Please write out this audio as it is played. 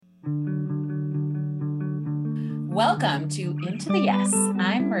Welcome to Into the Yes.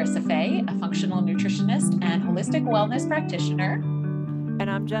 I'm Marissa Fay, a functional nutritionist and holistic wellness practitioner. And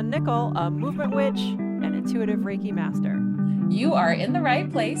I'm Jen Nickel, a movement witch and intuitive Reiki master. You are in the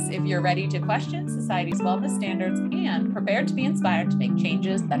right place if you're ready to question society's wellness standards and prepared to be inspired to make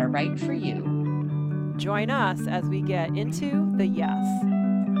changes that are right for you. Join us as we get into the yes.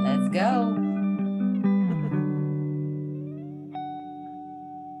 Let's go.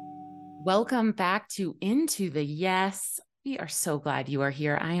 Welcome back to Into the Yes. We are so glad you are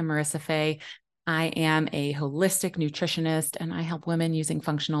here. I am Marissa Fay. I am a holistic nutritionist and I help women using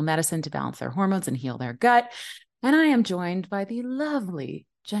functional medicine to balance their hormones and heal their gut. And I am joined by the lovely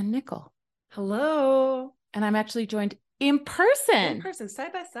Jen Nickel. Hello. And I'm actually joined in person. In person,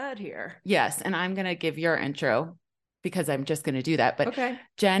 side by side here. Yes. And I'm going to give your intro because I'm just going to do that. But okay.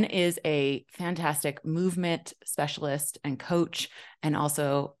 Jen is a fantastic movement specialist and coach, and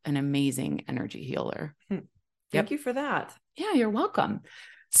also an amazing energy healer. Thank you for that. Yeah, you're welcome.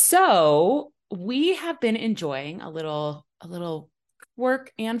 So we have been enjoying a little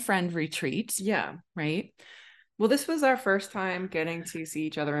work and friend retreat. Yeah. Right. Well, this was our first time getting to see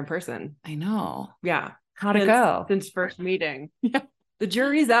each other in person. I know. Yeah. How'd it go? Since first meeting. Yeah. The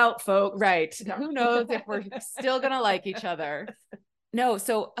jury's out, folks. Right. Who knows if we're still going to like each other. No.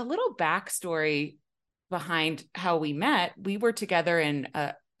 So a little backstory behind how we met. We were together in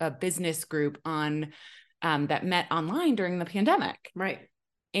a business group on that met online during the pandemic. Right.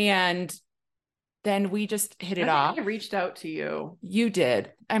 And then we just hit it off. I reached out to you. You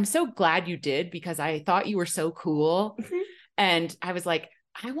did. I'm so glad you did because I thought you were so cool. And I was like,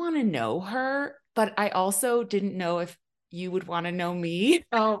 I want to know her, but I also didn't know if you would want to know me.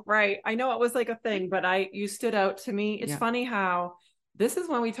 Oh, right. I know it was like a thing, but you stood out to me. It's funny how this is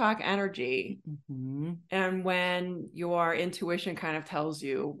when we talk energy, and when your intuition kind of tells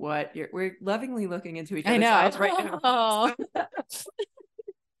you what we're lovingly looking into each other's eyes right now. Oh.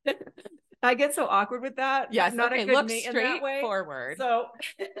 I get so awkward with that. Yes, not okay, a good look mate straight in that way. forward.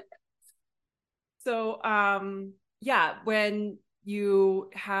 Yeah, when you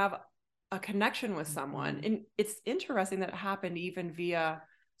have a connection with someone, and it's interesting that it happened even via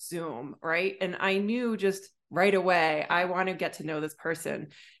Zoom, right? And I knew just right away, I want to get to know this person.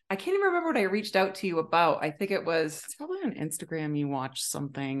 I can't even remember what I reached out to you about. I think it's probably on Instagram. You watched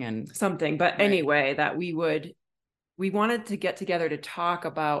something, but anyway, that we wanted to get together to talk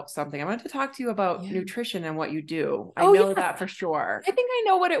about something. I wanted to talk to you about nutrition and what you do. I know that for sure. I think I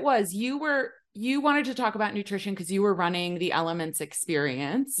know what it was. You wanted to talk about nutrition because you were running the Elements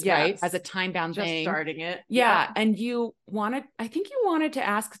experience, right? As a time-bound thing. Just starting it. Yeah. And I think you wanted to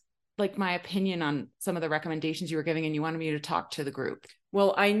ask like my opinion on some of the recommendations you were giving, and you wanted me to talk to the group.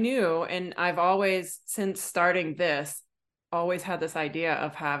 Well, I knew, and I've always, since starting this, always had this idea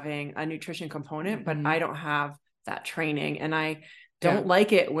of having a nutrition component, but I don't have that training. And I don't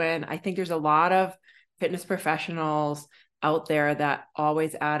like it when I think there's a lot of fitness professionals out there that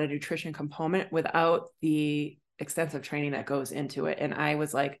always add a nutrition component without the extensive training that goes into it. And I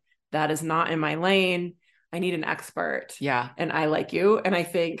was like, that is not in my lane. I need an expert. Yeah. And I like you. And I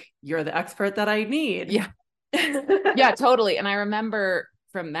think you're the expert that I need. Yeah. Yeah, totally. And I remember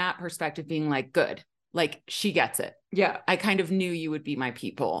from that perspective being like, good, like she gets it. Yeah. I kind of knew you would be my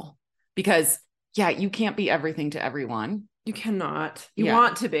people because you can't be everything to everyone. You cannot. You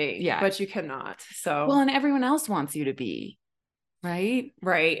want to be, but you cannot. So, well, and everyone else wants you to be. Right.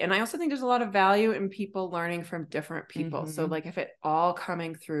 Right. And I also think there's a lot of value in people learning from different people. So like if it all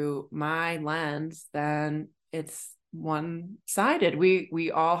coming through my lens, then it's one-sided.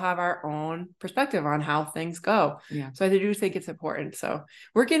 We all have our own perspective on how things go. Yeah. So I do think it's important. So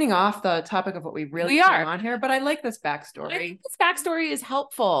we're getting off the topic of what we are on here, but I like this backstory. I think this backstory is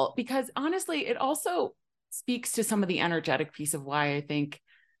helpful because honestly, it also speaks to some of the energetic piece of why I think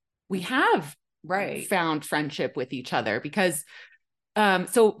we have found friendship with each other because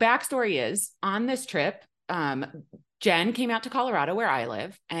so backstory is on this trip, Jen came out to Colorado where I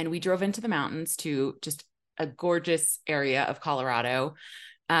live, and we drove into the mountains to just a gorgeous area of Colorado,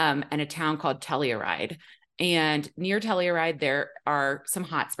 and a town called Telluride. And near Telluride, there are some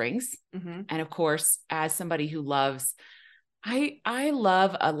hot springs. And of course, as somebody who loves, I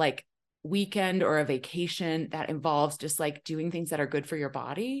love a like weekend or a vacation that involves just like doing things that are good for your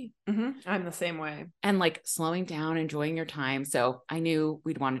body. I'm the same way. And like slowing down, enjoying your time. So I knew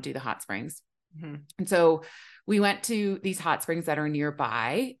we'd want to do the hot springs. And so we went to these hot springs that are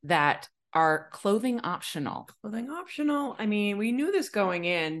nearby that are clothing optional. I mean, we knew this going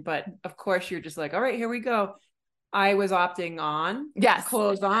in, but of course you're just like, all right, here we go. I was opting on. Yes.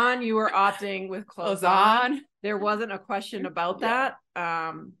 Clothes on. You were opting with clothes on. There wasn't a question about that.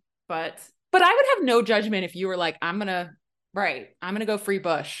 But But I would have no judgment if you were like, I'm going Right. to go free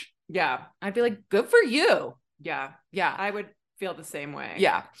bush. Yeah. I'd be like, good for you. Yeah. Yeah. I would feel the same way.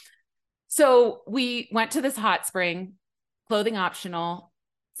 Yeah. So we went to this hot spring, clothing optional.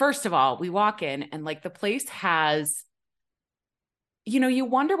 First of all, we walk in and like the place has, you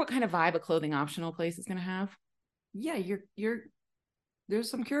wonder what kind of vibe a clothing optional place is going to have. Yeah. There's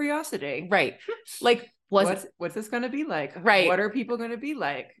some curiosity. Right. Like, what's this going to be like? Right. What are people going to be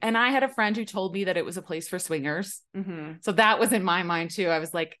like? And I had a friend who told me that it was a place for swingers. Mm-hmm. So that was in my mind too. I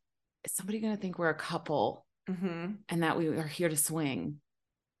was like, is somebody going to think we're a couple mm-hmm. and that we are here to swing?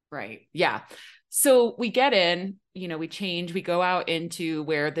 Right. Yeah. So we get in, we change, we go out into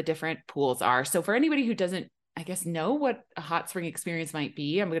where the different pools are. So for anybody who doesn't, I guess, know what a hot spring experience might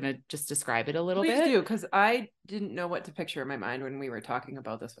be, I'm going to just describe it a little bit. Please do, because I didn't know what to picture in my mind when we were talking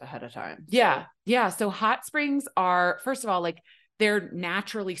about this ahead of time. Yeah. Yeah. So hot springs are, first of all, like they're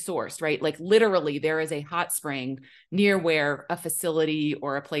naturally sourced, right? Like literally there is a hot spring near where a facility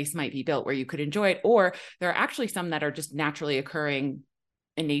or a place might be built where you could enjoy it. Or there are actually some that are just naturally occurring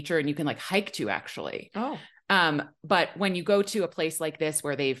in nature and you can like hike to actually. Oh. But when you go to a place like this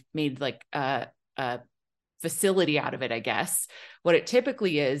where they've made like a facility out of it, I guess what it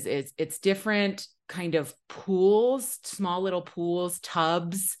typically is it's different kind of pools, small little pools,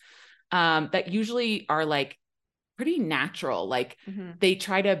 tubs, that usually are like pretty natural. Like mm-hmm. they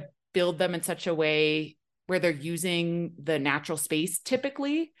try to build them in such a way where they're using the natural space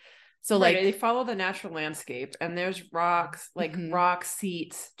typically. So right, like they follow the natural landscape and there's rocks, like mm-hmm. rock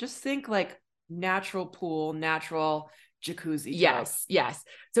seats. Just think like natural pool, natural jacuzzi. Yes. Yes.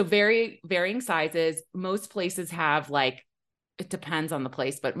 So very varying sizes. Most places have like, it depends on the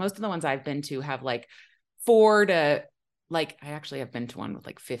place, but most of the ones I've been to have like 4 to like, I actually have been to one with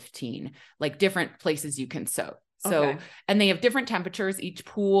like 15, like different places you can soak. So, okay. And they have different temperatures. Each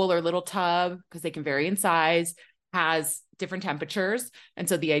pool or little tub, because they can vary in size, has different temperatures. And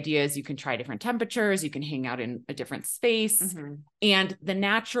so the idea is you can try different temperatures, you can hang out in a different space, mm-hmm. and the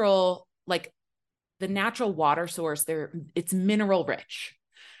natural water source there, it's mineral rich.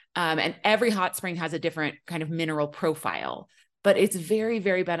 And every hot spring has a different kind of mineral profile, but it's very,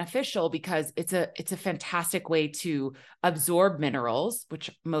 very beneficial because it's a fantastic way to absorb minerals,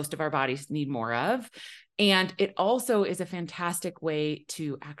 which most of our bodies need more of. And it also is a fantastic way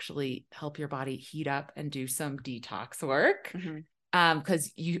to actually help your body heat up and do some detox work. Mm-hmm.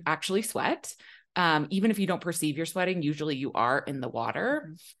 Because you actually sweat. Even if you don't perceive you're sweating, usually you are in the water.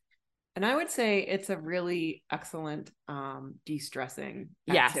 Mm-hmm. And I would say it's a really excellent de-stressing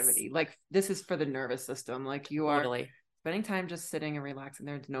activity. Yes. Like this is for the nervous system. Like you are spending time just sitting and relaxing.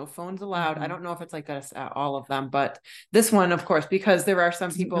 There's no phones allowed. Mm-hmm. I don't know if it's like that at all of them, but this one, of course, because there are some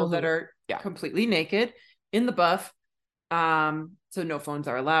people that are completely naked in the buff. So no phones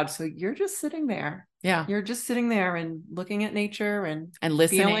are allowed. So you're just sitting there. Yeah. You're just sitting there and looking at nature and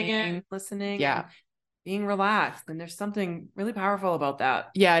listening. Feeling it, listening. Yeah. Being relaxed. And there's something really powerful about that.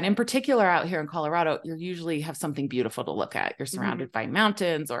 Yeah. And in particular out here in Colorado, you usually have something beautiful to look at. You're surrounded mm-hmm. by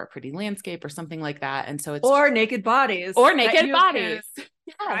mountains or a pretty landscape or something like that. And so it's naked bodies. Yes.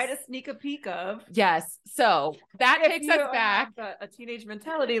 Try to sneak a peek of. Yes. So that takes us back. A teenage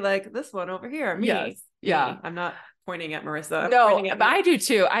mentality like this one over here. Me. Yes. Yeah. I'm not pointing at Marissa. No, but I do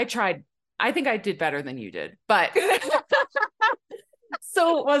too. I tried. I think I did better than you did, but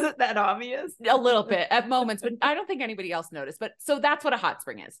so wasn't that obvious? A little bit at moments, but I don't think anybody else noticed. But so that's what a hot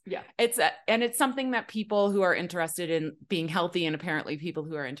spring is. Yeah. And it's something that people who are interested in being healthy and apparently people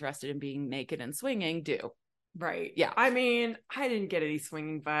who are interested in being naked and swinging do. Right. Yeah. I mean, I didn't get any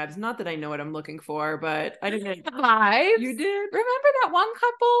swinging vibes. Not that I know what I'm looking for, but I didn't get vibes. You did? Remember that one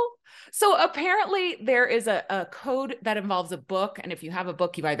couple? So apparently there is a code that involves a book. And if you have a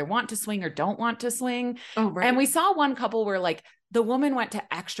book, you either want to swing or don't want to swing. Oh, right. And we saw one couple where like the woman went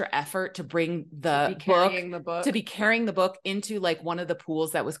to extra effort to bring to be carrying the book into like one of the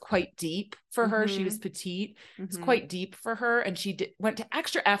pools that was quite deep for her. Mm-hmm. She was petite. Mm-hmm. It's quite deep for her. And she went to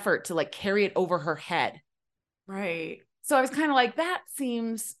extra effort to like carry it over her head. Right. So I was kind of like, that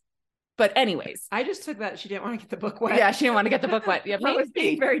seems, but anyways. I just took that she didn't want to get the book wet. Yeah, she didn't want to get the book wet. Yeah, I was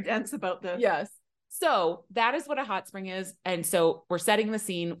being very dense about this. Yes. So that is what a hot spring is. And so we're setting the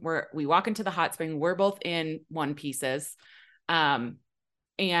scene where we walk into the hot spring. We're both in one pieces. And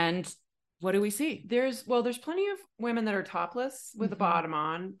what do we see? There's plenty of women that are topless with mm-hmm. a bottom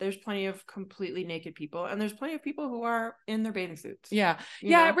on. There's plenty of completely naked people. And there's plenty of people who are in their bathing suits. Yeah.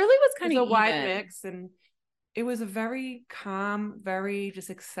 Yeah. It really was kind of a wide mix. And it was a very calm, very just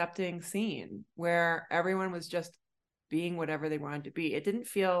accepting scene where everyone was just being whatever they wanted to be. It didn't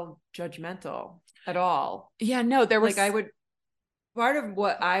feel judgmental at all. Yeah, no, there was like part of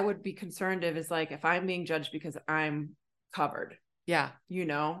what I would be concerned of is like, if I'm being judged because I'm covered, Yeah.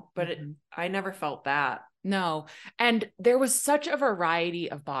 but I never felt that. No. And there was such a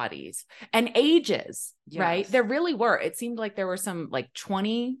variety of bodies and ages, right? There really were. It seemed like there were some like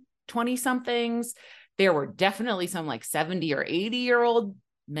 20 somethings. There were definitely some like 70 or 80-year-old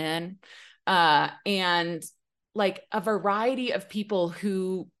men. And like a variety of people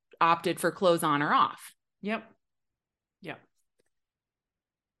who opted for clothes on or off. Yep.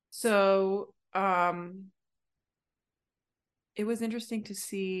 So, it was interesting to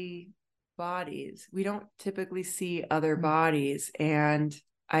see bodies. We don't typically see other bodies. And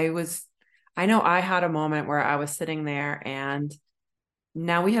I know I had a moment where I was sitting there, and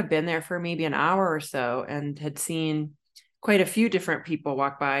now we have been there for maybe an hour or so and had seen quite a few different people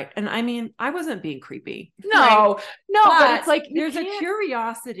walk by. And I mean, I wasn't being creepy. No, right? No, but it's like, there's a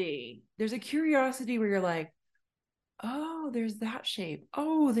curiosity. There's a curiosity where you're like, oh, there's that shape.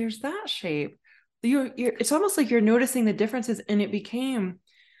 Oh, there's that shape. It's almost like you're noticing the differences, and it became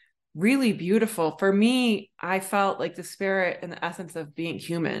really beautiful. For me, I felt like the spirit and the essence of being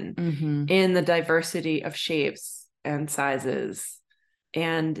human in the diversity of shapes and sizes.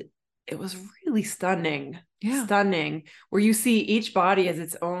 And it was really stunning. Yeah. Stunning, where you see each body as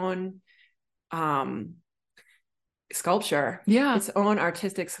its own sculpture. Yeah. Its own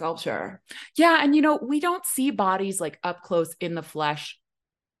artistic sculpture. Yeah. And, we don't see bodies like up close in the flesh,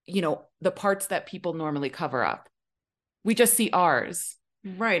 the parts that people normally cover up. We just see ours.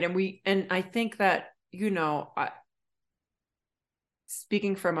 Right. And I think that,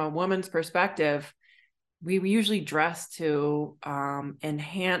 speaking from a woman's perspective, we usually dress to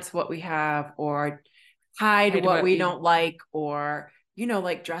enhance what we have, or hide what we don't like, or,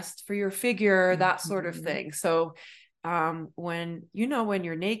 like dressed for your figure, that sort of thing. So when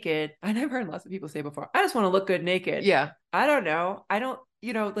you're naked, I never heard lots of people say before, I just want to look good naked. Yeah. I don't know. I don't,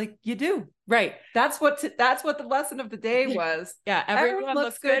 like you do. Right. That's what the lesson of the day was. Yeah. Everyone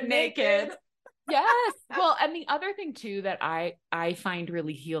looks good naked. Yes. Well, and the other thing too, that I find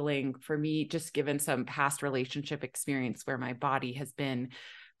really healing for me, just given some past relationship experience where my body has been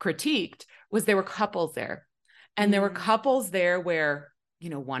critiqued, was there were couples there, and there were couples there where,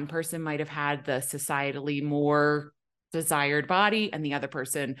 one person might've had the societally more desired body, and the other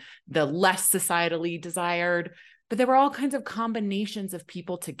person, the less societally desired, but there were all kinds of combinations of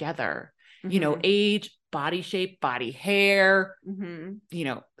people together, age, body shape, body hair,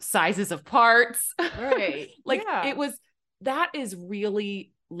 sizes of parts. Right. That is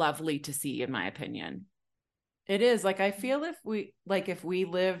really lovely to see, in my opinion. It is. Like, I feel if we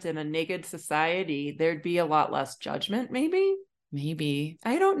lived in a naked society, there'd be a lot less judgment, maybe.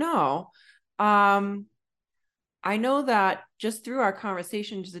 I don't know. I know that just through our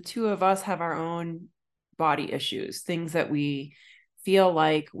conversations, the two of us have our own body issues, things that we feel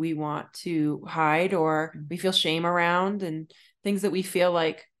like we want to hide, or we feel shame around, and things that we feel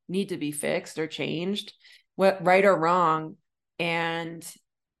like need to be fixed or changed, right or wrong. And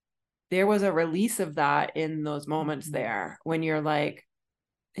there was a release of that in those moments there, when you're like,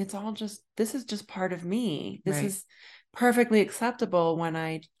 this is just part of me. This is perfectly acceptable when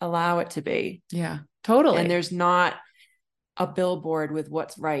I allow it to be. Yeah, totally. And there's not a billboard with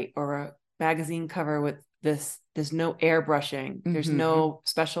what's right, or a magazine cover with this. There's no airbrushing. There's no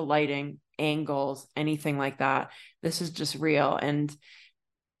special lighting, angles, anything like that. This is just real. And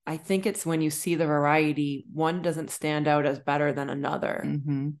I think it's when you see the variety, one doesn't stand out as better than another,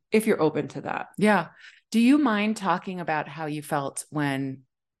 if you're open to that. Yeah. Do you mind talking about how you felt when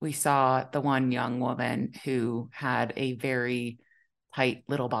we saw the one young woman who had a very tight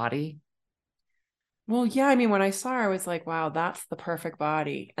little body? Well, yeah. I mean, when I saw her, I was like, wow, that's the perfect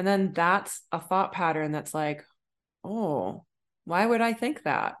body. And then that's a thought pattern that's like, oh, why would I think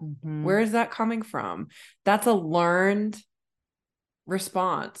that? Where is that coming from? That's a learned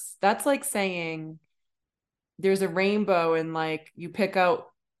response. That's like saying there's a rainbow, and like you pick out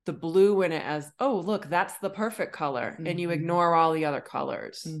the blue in it as, oh, look, that's the perfect color. And you ignore all the other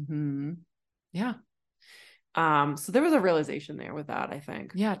colors. Yeah. So there was a realization there with that, I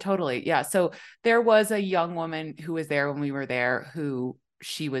think. Yeah, totally. Yeah. So there was a young woman who was there when we were there, who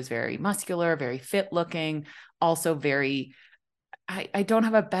she was very muscular, very fit looking, also very, I don't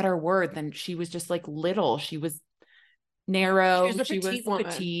have a better word than, she was just like little. She was narrow. She was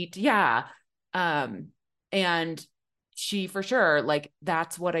petite. Yeah. And she, for sure, like,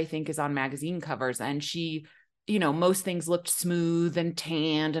 that's what I think is on magazine covers. And she, most things looked smooth and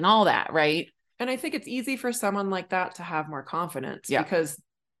tanned and all that. Right. And I think it's easy for someone like that to have more confidence, because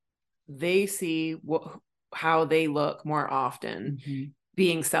they see how they look more often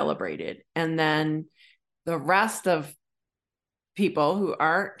being celebrated. And then the rest of people who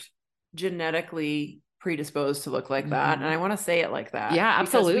aren't genetically predisposed to look like that. And I want to say it like that. Yeah,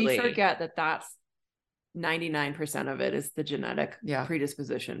 absolutely. Because we forget that that's 99% of it is the genetic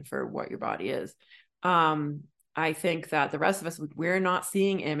predisposition for what your body is. I think that the rest of us, we're not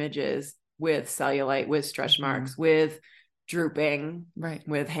seeing images with cellulite, with stretch marks, with drooping,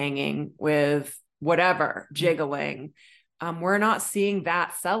 with hanging, with whatever, jiggling. We're not seeing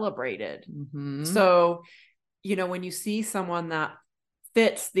that celebrated. So, you know, when you see someone that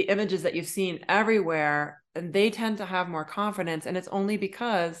fits the images that you've seen everywhere, and they tend to have more confidence, and it's only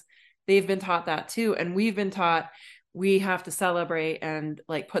because they've been taught that too. And we've been taught we have to celebrate and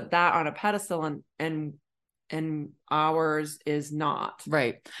like put that on a pedestal, and ours is not,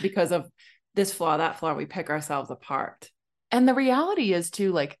 because of this flaw, that flaw. We pick ourselves apart. And the reality is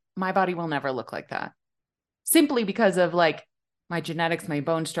too, like, my body will never look like that, simply because of like my genetics, my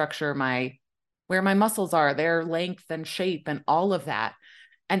bone structure, where my muscles are, their length and shape and all of that.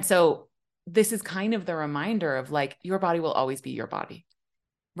 And so this is kind of the reminder of like, your body will always be your body.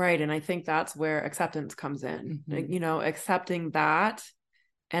 Right. And I think that's where acceptance comes in, you know, accepting that.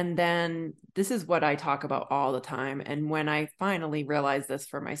 And then this is what I talk about all the time. And when I finally realized this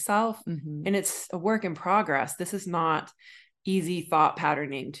for myself, and it's a work in progress, this is not easy thought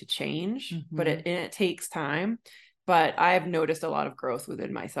patterning to change, but it takes time. But I've noticed a lot of growth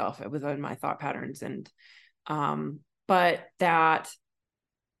within myself, within my thought patterns. And, but that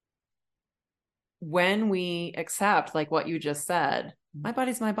when we accept, like what you just said, my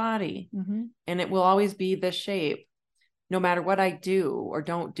body's my body, and it will always be this shape, no matter what I do or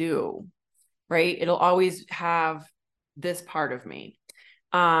don't do, right? It'll always have this part of me.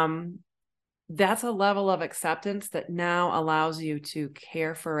 That's a level of acceptance that now allows you to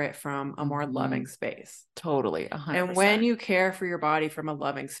care for it from a more loving space. Totally. 100%. And when you care for your body from a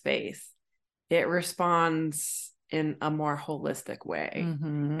loving space, it responds in a more holistic way.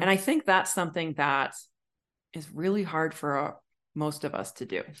 And I think that's something that is really hard for most of us to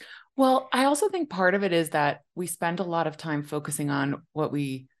do. Well, I also think part of it is that we spend a lot of time focusing on what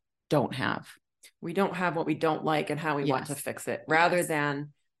we don't have. We don't have what we don't like and how we want to fix it, rather than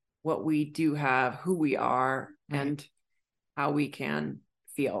what we do have, who we are, and how we can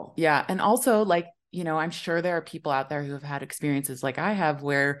feel. Yeah. And also, like, you know, I'm sure there are people out there who have had experiences like I have,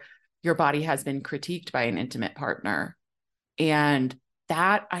 where your body has been critiqued by an intimate partner. And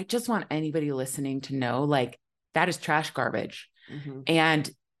that, I just want anybody listening to know, like, that is trash garbage. And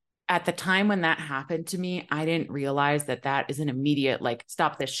at the time when that happened to me, I didn't realize that that is an immediate, like,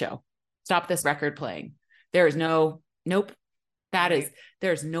 stop this show, stop this record playing. There is nope.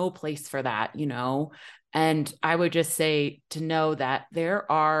 There's no place for that, you know? And I would just say to know that there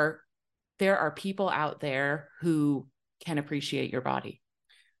are people out there who can appreciate your body.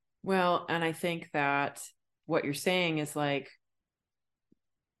 Well, and I think that what you're saying is like,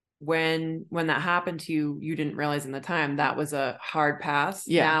 when that happened to you, you didn't realize in the time that was a hard pass.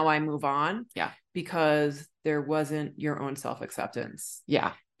 Now I move on. Because there wasn't your own self-acceptance.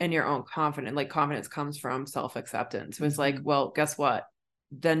 And your own confidence. Like, confidence comes from self-acceptance. It was like, well, guess what?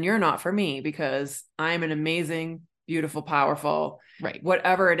 Then you're not for me, because I'm an amazing, beautiful, powerful,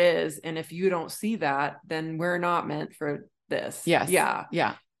 whatever it is. And if you don't see that, then we're not meant for this. So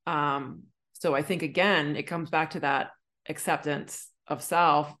I think, again, it comes back to that acceptance of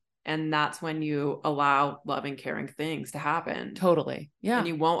self. And that's when you allow loving, caring things to happen. Totally. Yeah. And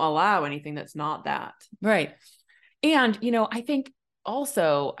you won't allow anything that's not that. Right. And, you know, I think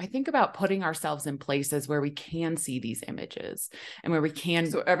about putting ourselves in places where we can see these images and where we can.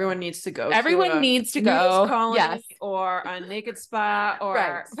 So everyone needs to go. Everyone needs to go. Yes. Or a naked spa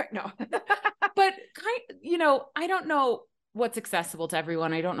or no. But you know, I don't know what's accessible to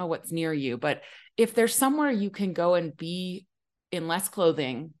everyone. I don't know what's near you, but if there's somewhere you can go and be in less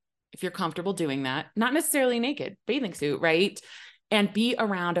clothing, if you're comfortable doing that, not necessarily naked, bathing suit, right? And be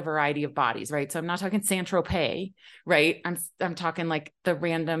around a variety of bodies, right? So I'm not talking Saint-Tropez, right? I'm talking like the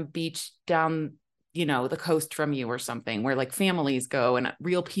random beach down, you know, the coast from you or something, where like families go and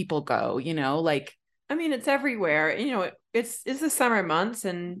real people go, you know, like. I mean, it's everywhere. You know, it's the summer months,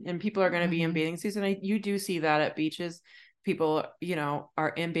 and people are going to be in bathing suits, and you do see that at beaches. People, you know, are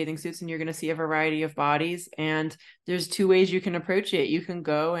in bathing suits, and you're going to see a variety of bodies. And there's two ways you can approach it. You can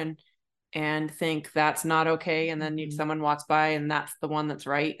go and think that's not okay. And then someone walks by and that's the one that's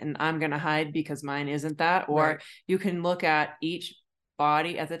right. And I'm going to hide because mine isn't that. Or you can look at each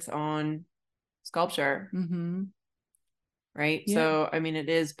body as its own sculpture. Right. Yeah. So, I mean, it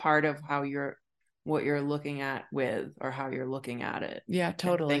is part of what you're looking at with, or how you're looking at it. Yeah,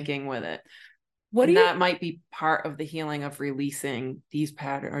 totally. Thinking with it. That might be part of the healing of releasing these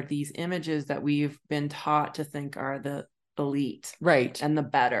patterns or these images that we've been taught to think are the elite. Right. And the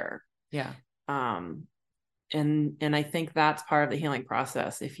better. Yeah. And I think that's part of the healing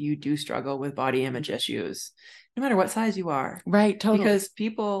process. If you do struggle with body image issues, no matter what size you are. Right. Totally. Because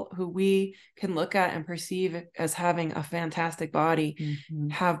people who we can look at and perceive as having a fantastic body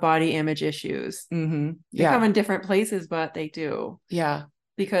have body image issues. They come in different places, but they do. Yeah.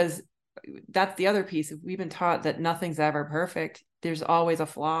 Because that's the other piece. We've been taught that nothing's ever perfect. There's always a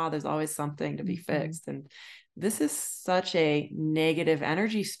flaw. There's always something to be fixed. And this is such a negative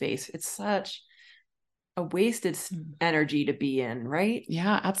energy space. It's such a wasted energy to be in, right?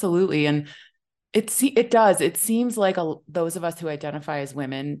 Yeah, absolutely. And it seems like those of us who identify as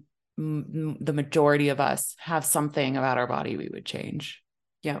women, the majority of us have something about our body we would change.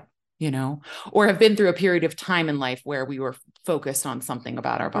 Yeah. Or have been through a period of time in life where we were focused on something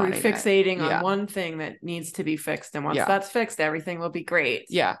about our body. Or fixating on one thing that needs to be fixed. And once that's fixed, everything will be great.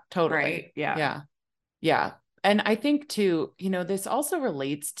 Yeah, totally. Right. Yeah. Yeah. Yeah. And I think too, this also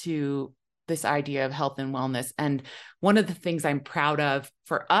relates to this idea of health and wellness. And one of the things I'm proud of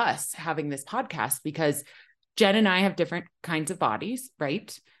for us having this podcast, because Jen and I have different kinds of bodies,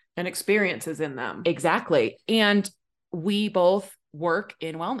 right? And experiences in them. Exactly. And we both work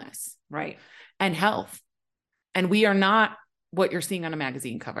in wellness, right? And health. And we are not what you're seeing on a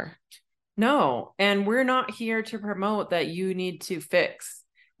magazine cover. No. And we're not here to promote that you need to fix.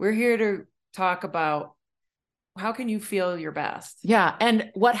 We're here to talk about how can you feel your best? Yeah.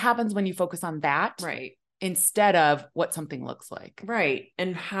 And what happens when you focus on that? Right. Instead of what something looks like. Right.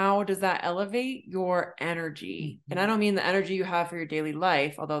 And how does that elevate your energy? And I don't mean the energy you have for your daily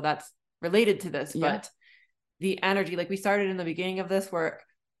life, although that's related to this, but the energy, like we started in the beginning of this, where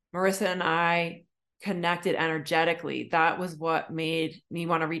Marissa and I connected energetically. That was what made me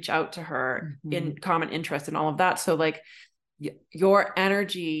want to reach out to her in common interest and all of that. So like your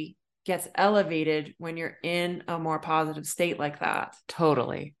energy gets elevated when you're in a more positive state like that.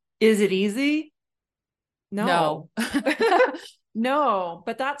 Totally. Is it easy? No. No,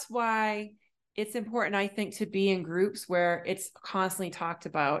 but that's why it's important, I think, to be in groups where it's constantly talked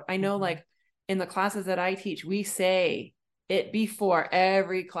about. I know like in the classes that I teach, we say it before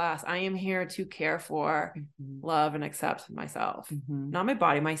every class, I am here to care for, love, and accept myself, not my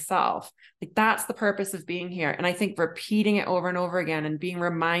body, myself. Like that's the purpose of being here. And I think repeating it over and over again and being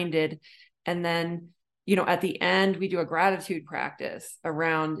reminded, and then, at the end, we do a gratitude practice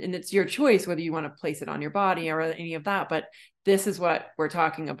around, and it's your choice whether you want to place it on your body or any of that. But this is what we're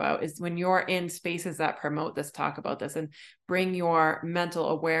talking about, is when you're in spaces that promote this, talk about this, and bring your mental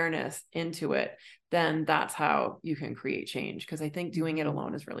awareness into it, then that's how you can create change. Because I think doing it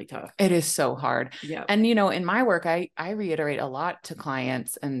alone is really tough. It is so hard. Yeah. And, in my work, I reiterate a lot to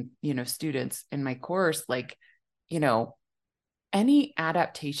clients and, students in my course, like, any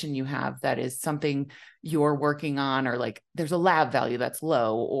adaptation you have that is something you're working on, or like there's a lab value that's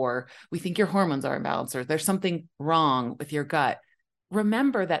low, or we think your hormones are imbalanced, or there's something wrong with your gut.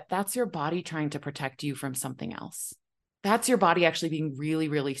 Remember that that's your body trying to protect you from something else. That's your body actually being really,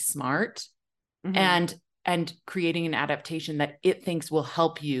 really smart and creating an adaptation that it thinks will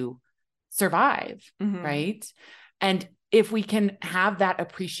help you survive. Right. And if we can have that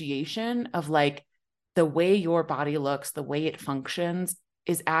appreciation of like, the way your body looks, the way it functions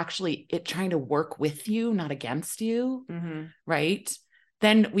is actually it trying to work with you, not against you. Right.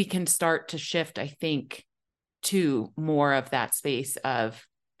 Then we can start to shift, I think, to more of that space of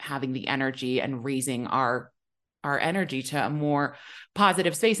having the energy and raising our energy to a more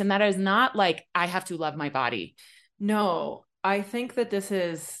positive space. And that is not like, I have to love my body. No, I think that this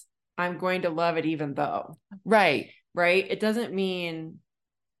is, I'm going to love it even though. Right. Right. It doesn't mean,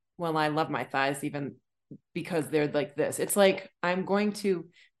 well, I love my thighs even because they're like this. It's like, I'm going to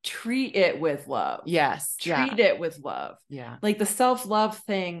treat it with love. Yes. Treat it with love. Yeah. Like the self-love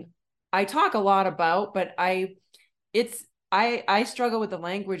thing I talk a lot about, but I struggle with the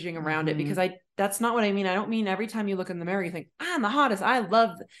languaging around it, because that's not what I mean. I don't mean every time you look in the mirror, you think, I'm the hottest. I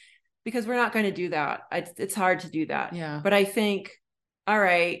love, because we're not going to do that. It's hard to do that. Yeah. But I think, all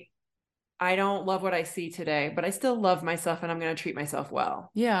right, I don't love what I see today, but I still love myself and I'm going to treat myself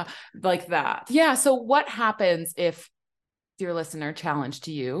well. Yeah. Like that. Yeah. So what happens if, dear listener, challenge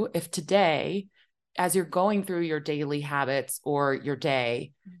to you, if today, as you're going through your daily habits or your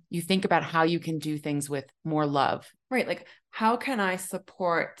day, you think about how you can do things with more love. Right. Like, how can I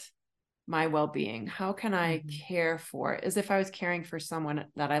support my well-being? How can I care for it as if I was caring for someone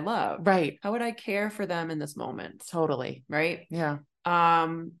that I love? Right. How would I care for them in this moment? Totally. Right. Yeah.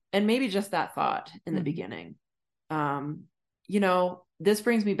 And maybe just that thought in the beginning. This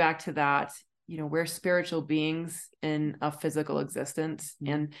brings me back to that, we're spiritual beings in a physical existence.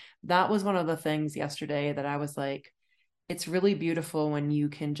 And that was one of the things yesterday that I was like, it's really beautiful when you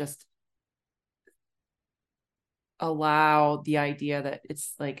can just allow the idea that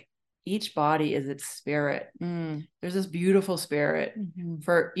it's like each body is its spirit. There's this beautiful spirit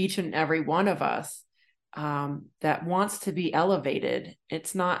for each and every one of us that wants to be elevated.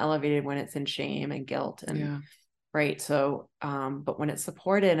 It's not elevated when it's in shame and guilt and right. So, but when it's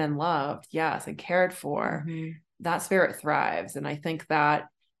supported and loved, yes, and cared for, that spirit thrives. And I think that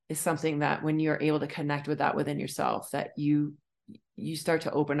is something that when you're able to connect with that within yourself, that you start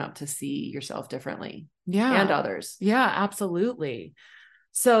to open up to see yourself differently. Yeah. And others. Yeah, absolutely.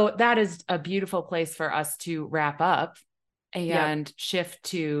 So that is a beautiful place for us to wrap up and shift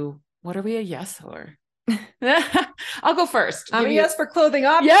to, what are we a yes or? I'll go first. I'm a yes for clothing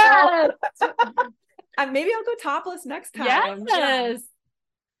options. Yes. Maybe I'll go topless next time. Yes.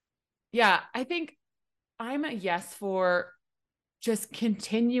 Yeah. I think I'm a yes for just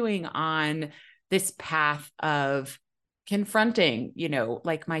continuing on this path of confronting,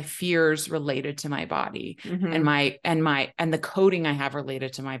 like my fears related to my body and the coding I have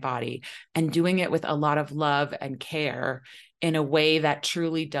related to my body, and doing it with a lot of love and care in a way that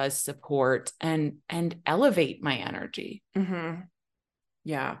truly does support and elevate my energy.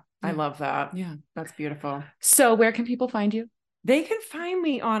 Yeah. I love that. Yeah. That's beautiful. So where can people find you? They can find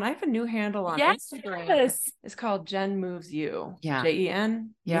me I have a new handle on Instagram. It's called Jen Moves You. Yeah.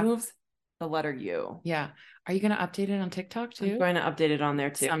 JEN moves the letter U. Yeah. Are you going to update it on TikTok too? I'm going to update it on there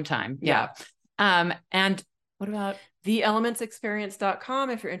too. Sometime. Yeah. And what about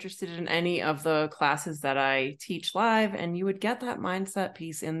theelementsexperience.com if you're interested in any of the classes that I teach live, and you would get that mindset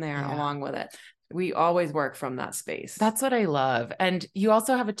piece in there along with it. We always work from that space. That's what I love. And you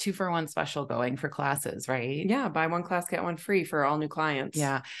also have a 2-for-1 special going for classes, right? Yeah. Buy one class, get one free for all new clients.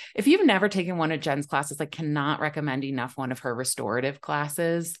 Yeah. If you've never taken one of Jen's classes, I cannot recommend enough one of her restorative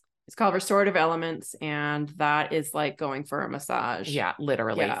classes. It's called Restorative Elements. And that is like going for a massage. Yeah.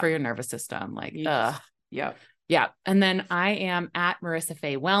 Literally for your nervous system. Like, Yep. Yeah. And then I am at Marissa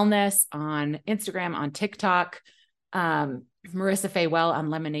Faye Wellness on Instagram, on TikTok. Marissa Faye Well on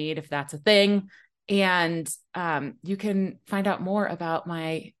Lemonade, if that's a thing. And you can find out more about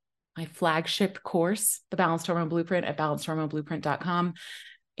my flagship course, The Balanced Hormone Blueprint, at balancedhormoneblueprint.com.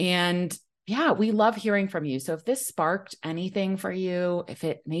 And yeah, we love hearing from you. So if this sparked anything for you, if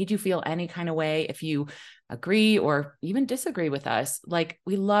it made you feel any kind of way, if you agree or even disagree with us, like,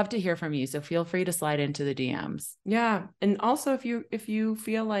 we love to hear from you. So feel free to slide into the DMs. Yeah. And also if you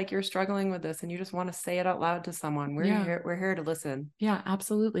feel like you're struggling with this and you just want to say it out loud to someone, we're here to listen. Yeah,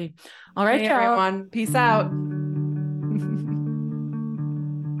 absolutely. All right, everyone. Peace out.